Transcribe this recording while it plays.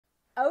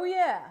Oh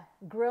yeah,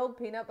 grilled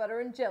peanut butter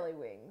and jelly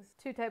wings.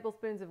 2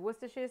 tablespoons of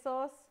Worcestershire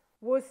sauce.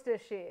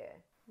 Worcestershire.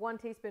 1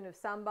 teaspoon of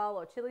sambal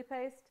or chili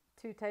paste.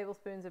 2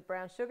 tablespoons of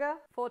brown sugar.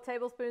 4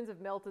 tablespoons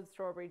of melted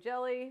strawberry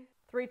jelly.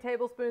 3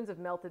 tablespoons of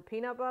melted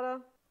peanut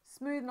butter.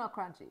 Smooth, not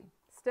crunchy.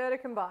 Stir to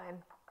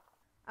combine.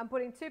 I'm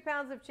putting 2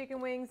 pounds of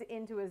chicken wings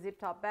into a zip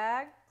top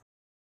bag.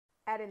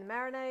 Add in the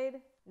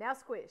marinade. Now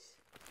squish.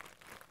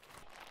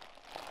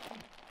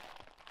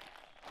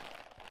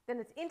 Then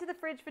it's into the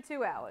fridge for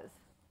 2 hours.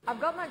 I've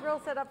got my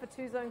grill set up for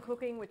 2-zone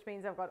cooking, which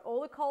means I've got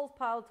all the coals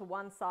piled to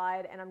one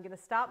side, and I'm going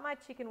to start my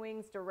chicken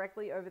wings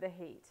directly over the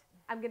heat.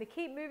 I'm going to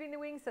keep moving the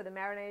wings so the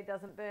marinade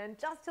doesn't burn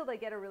just till they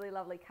get a really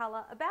lovely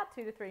colour, about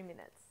 2 to 3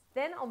 minutes.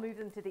 Then I'll move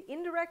them to the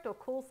indirect or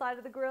cool side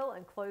of the grill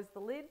and close the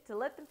lid to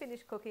let them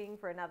finish cooking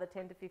for another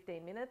 10 to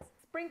 15 minutes.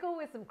 Sprinkle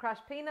with some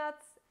crushed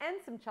peanuts and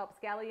some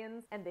chopped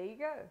scallions, and there you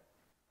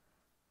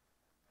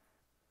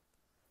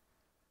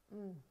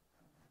go.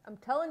 I'm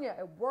telling you,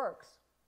 it works.